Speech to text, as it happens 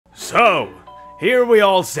So, here we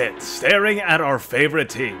all sit, staring at our favorite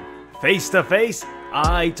team, face to face,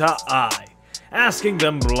 eye to eye, asking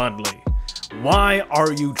them bluntly, why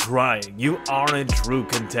are you trying? You aren't true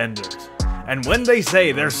contenders. And when they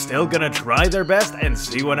say they're still gonna try their best and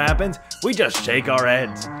see what happens, we just shake our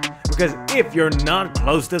heads. Because if you're not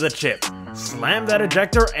close to the chip, slam that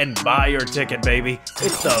ejector and buy your ticket, baby.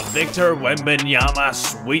 It's the Victor Wembanyama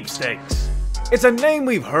sweepstakes. It's a name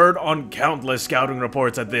we've heard on countless scouting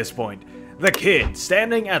reports at this point. The kid,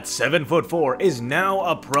 standing at 7'4", is now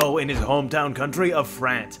a pro in his hometown country of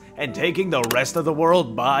France and taking the rest of the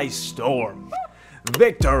world by storm.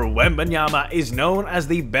 Victor Wembanyama is known as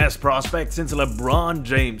the best prospect since Lebron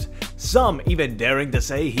James, some even daring to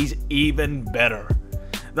say he's even better.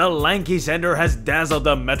 The lanky center has dazzled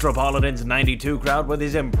the Metropolitans 92 crowd with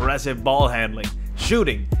his impressive ball handling,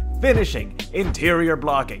 shooting, finishing, interior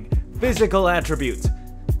blocking, physical attributes.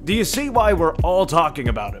 Do you see why we're all talking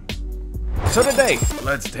about him? So today,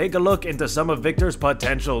 let's take a look into some of Victor's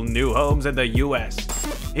potential new homes in the US.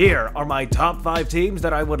 Here are my top 5 teams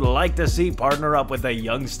that I would like to see partner up with a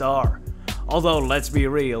young star. Although, let's be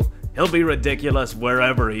real, he'll be ridiculous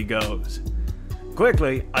wherever he goes.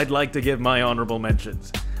 Quickly, I'd like to give my honorable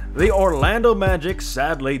mentions. The Orlando Magic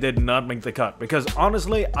sadly did not make the cut because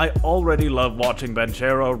honestly, I already love watching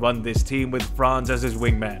Banchero run this team with Franz as his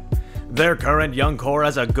wingman. Their current young core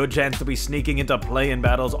has a good chance to be sneaking into play-in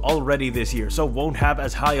battles already this year, so won't have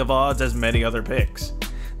as high of odds as many other picks.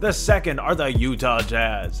 The second are the Utah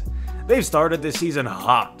Jazz. They've started this season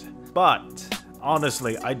hot, but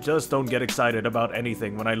honestly, I just don't get excited about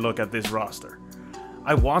anything when I look at this roster.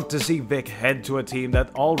 I want to see Vic head to a team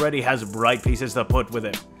that already has bright pieces to put with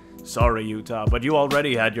him. Sorry Utah, but you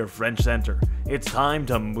already had your French center. It's time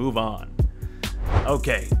to move on.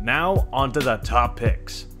 Okay, now onto the top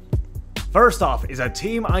picks. First off is a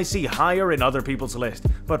team I see higher in other people's list,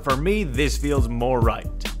 but for me this feels more right.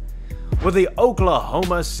 Would the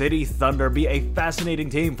Oklahoma City Thunder be a fascinating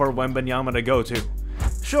team for Wembanyama to go to?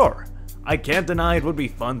 Sure, I can't deny it would be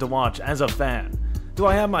fun to watch as a fan. Do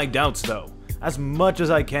I have my doubts though? As much as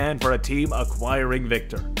I can for a team acquiring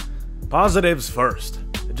Victor. Positives first.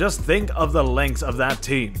 Just think of the lengths of that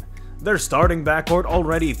team. Their starting backcourt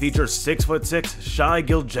already features 6'6" Shai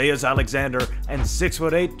Gilgeous-Alexander and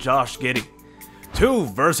 6'8" Josh Giddey. Two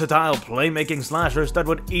versatile playmaking slashers that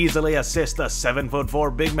would easily assist a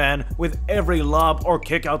 7'4" big man with every lob or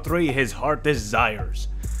kickout three his heart desires.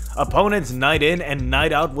 Opponents night in and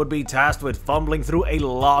night out would be tasked with fumbling through a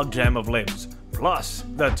logjam of limbs. Plus,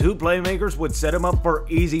 the two playmakers would set him up for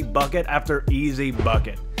easy bucket after easy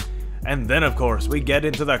bucket. And then of course, we get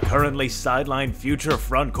into the currently sidelined future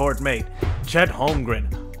frontcourt mate, Chet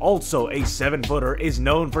Holmgren. Also a 7-footer, is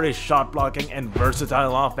known for his shot blocking and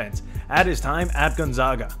versatile offense at his time at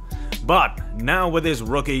Gonzaga. But now with his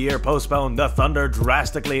rookie year postponed, the Thunder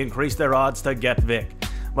drastically increased their odds to get Vic.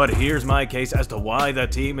 But here's my case as to why the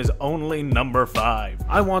team is only number 5.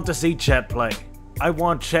 I want to see Chet play. I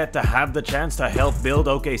want Chet to have the chance to help build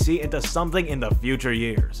OKC into something in the future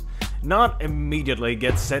years. Not immediately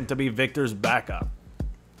get sent to be Victor's backup.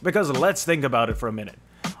 Because let's think about it for a minute.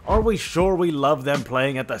 Are we sure we love them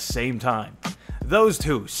playing at the same time? Those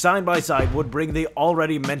two, side by side, would bring the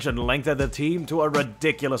already mentioned length of the team to a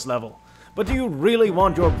ridiculous level. But do you really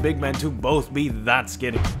want your big men to both be that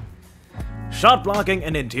skinny? Shot blocking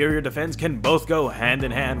and interior defense can both go hand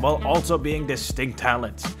in hand while also being distinct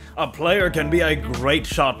talents. A player can be a great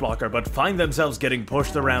shot blocker but find themselves getting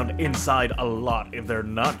pushed around inside a lot if they're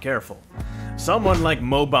not careful. Someone like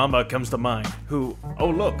Mo Bamba comes to mind, who, oh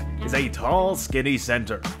look, is a tall, skinny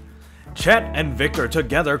center. Chet and Victor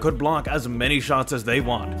together could block as many shots as they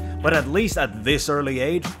want, but at least at this early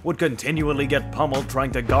age would continually get pummeled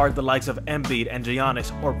trying to guard the likes of Embiid and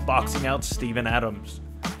Giannis or boxing out Steven Adams.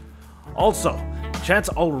 Also, Chet's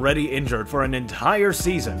already injured for an entire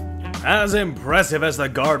season. As impressive as the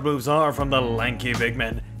guard moves are from the lanky big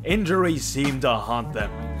men, injuries seem to haunt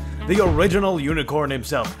them. The original unicorn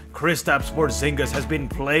himself, Kristaps Porzingis, has been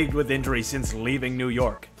plagued with injuries since leaving New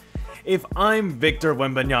York. If I'm Victor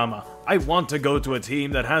Wembanyama, I want to go to a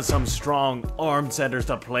team that has some strong, armed centers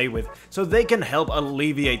to play with so they can help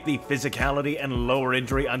alleviate the physicality and lower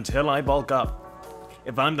injury until I bulk up.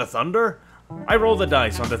 If I'm the Thunder, I roll the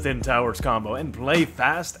dice on the Thin Towers combo and play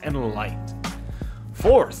fast and light.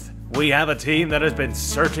 Fourth, we have a team that has been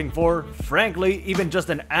searching for, frankly, even just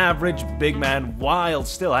an average big man while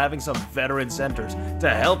still having some veteran centers to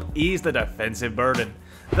help ease the defensive burden.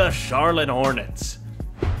 The Charlotte Hornets.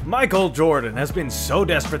 Michael Jordan has been so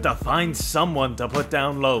desperate to find someone to put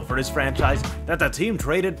down low for his franchise that the team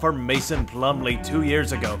traded for Mason Plumlee 2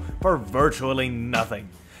 years ago for virtually nothing.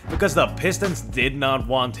 because the Pistons did not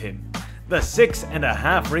want him. The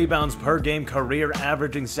 6.5 rebounds per game career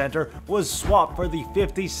averaging center was swapped for the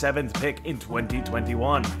 57th pick in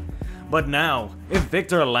 2021. But now, if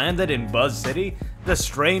Victor landed in Buzz City, the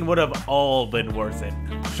strain would have all been worth it.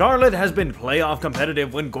 Charlotte has been playoff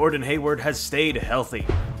competitive when Gordon Hayward has stayed healthy.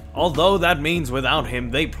 Although that means without him,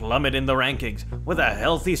 they plummet in the rankings. With a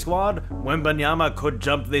healthy squad, Wembanyama could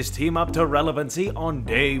jump this team up to relevancy on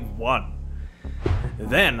day one.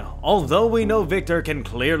 Then, although we know Victor can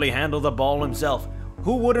clearly handle the ball himself,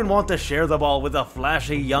 who wouldn't want to share the ball with a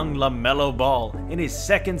flashy young LaMelo Ball? In his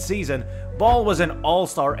second season, Ball was an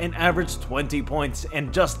all-star and averaged 20 points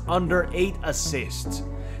and just under 8 assists.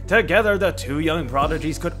 Together, the two young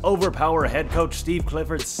prodigies could overpower head coach Steve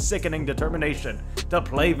Clifford's sickening determination to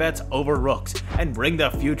play vets over rooks and bring the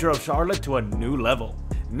future of Charlotte to a new level.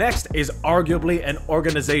 Next is arguably an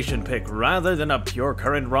organization pick rather than a pure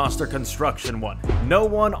current roster construction one. No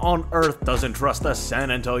one on earth doesn't trust the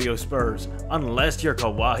San Antonio Spurs, unless you're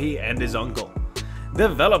Kawhi and his uncle.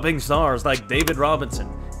 Developing stars like David Robinson,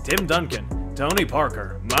 Tim Duncan, Tony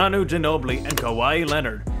Parker, Manu Ginobili, and Kawhi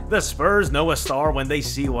Leonard, the Spurs know a star when they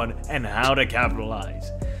see one and how to capitalize.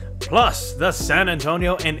 Plus, the San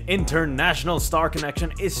Antonio and international star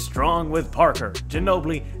connection is strong with Parker,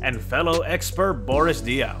 Ginobili, and fellow expert Boris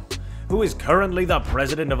Diaw, who is currently the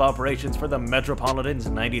president of operations for the Metropolitans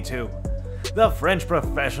 92, the French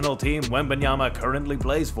professional team Wembanyama currently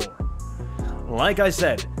plays for. Like I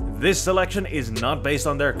said, this selection is not based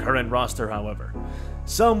on their current roster, however.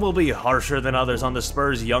 Some will be harsher than others on the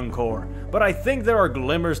Spurs' young core, but I think there are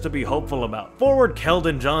glimmers to be hopeful about. Forward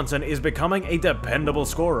Keldon Johnson is becoming a dependable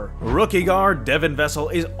scorer. Rookie guard Devin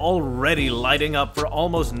Vassell is already lighting up for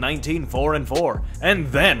almost 19 4-4. And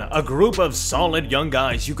then a group of solid young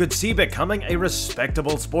guys you could see becoming a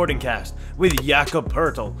respectable sporting cast with Jakob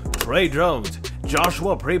Poeltl, Trey Jones,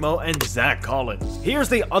 Joshua Primo, and Zach Collins. Here's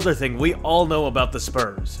the other thing we all know about the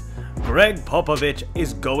Spurs. Greg Popovich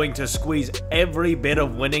is going to squeeze every bit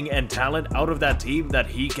of winning and talent out of that team that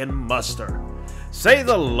he can muster. Say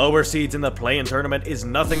the lower seeds in the play-in tournament is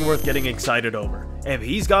nothing worth getting excited over. If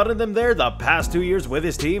he's gotten them there the past 2 years with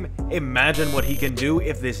his team, imagine what he can do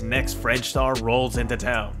if this next French star rolls into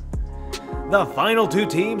town. The final two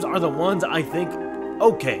teams are the ones I think,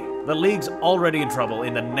 okay, the league's already in trouble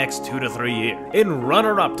in the next 2 to 3 years. In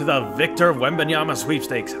runner-up to the Victor Wembanyama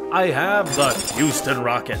sweepstakes, I have the Houston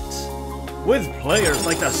Rockets. With players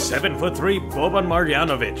like the 7'3" Boban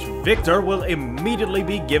Marjanovic, Victor will immediately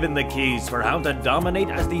be given the keys for how to dominate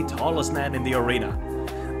as the tallest man in the arena.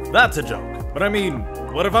 That's a joke, but I mean,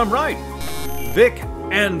 what if I'm right? Vic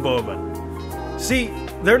and Boban. See,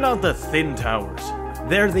 they're not the thin towers,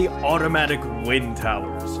 they're the automatic win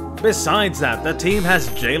towers. Besides that, the team has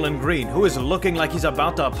Jalen Green, who is looking like he's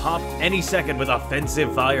about to pop any second with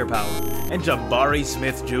offensive firepower, and Jabari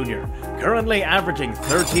Smith Jr., currently averaging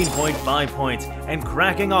 13.5 points and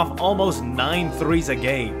cracking off almost 9 threes a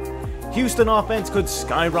game. Houston offense could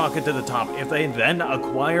skyrocket to the top if they then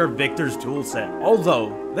acquire Victor's toolset,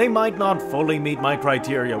 although they might not fully meet my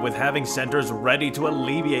criteria with having centers ready to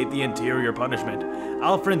alleviate the interior punishment.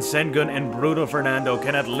 Alfred Sengun and Bruno Fernando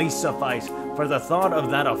can at least suffice for the thought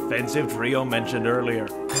of that offensive trio mentioned earlier.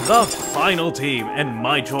 The final team, and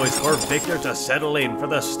my choice for Victor to settle in for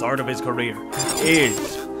the start of his career,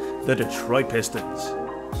 is the Detroit Pistons.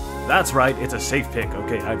 That's right, it's a safe pick,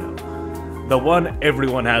 okay, I know. The one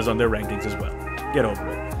everyone has on their rankings as well. Get over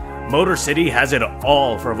it. Motor City has it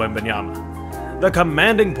all for Wembanyama. The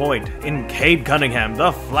commanding point in Cade Cunningham,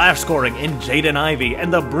 the flash scoring in Jaden Ivey,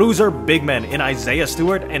 and the bruiser big men in Isaiah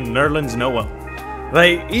Stewart and Nerlens Noel.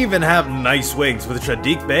 They even have nice wings with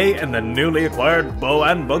Sadiq Bey and the newly acquired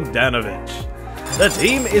Bojan Bogdanovic. The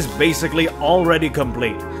team is basically already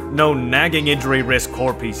complete. No nagging injury risk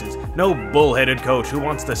core pieces, no bullheaded coach who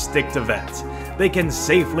wants to stick to vets. They can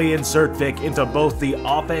safely insert Vic into both the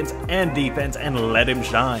offense and defense and let him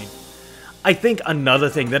shine. I think another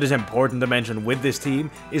thing that is important to mention with this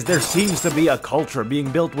team is there seems to be a culture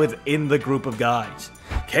being built within the group of guys.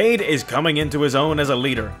 Cade is coming into his own as a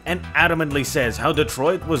leader and adamantly says how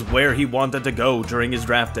Detroit was where he wanted to go during his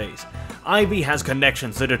draft days. Ivy has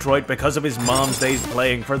connections to Detroit because of his mom's days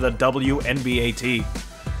playing for the WNBA team.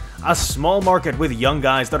 A small market with young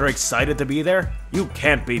guys that are excited to be there, you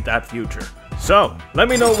can't beat that future. So, let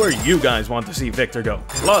me know where you guys want to see Victor go.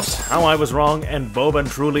 Plus, how I was wrong and Boban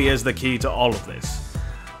truly is the key to all of this.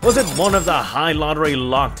 Was it one of the high lottery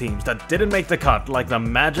lock teams that didn't make the cut like the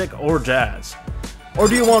Magic or Jazz? Or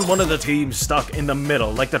do you want one of the teams stuck in the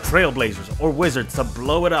middle like the Trailblazers or Wizards to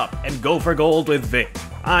blow it up and go for gold with Vic?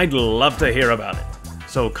 I'd love to hear about it.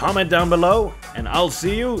 So comment down below and I'll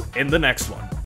see you in the next one.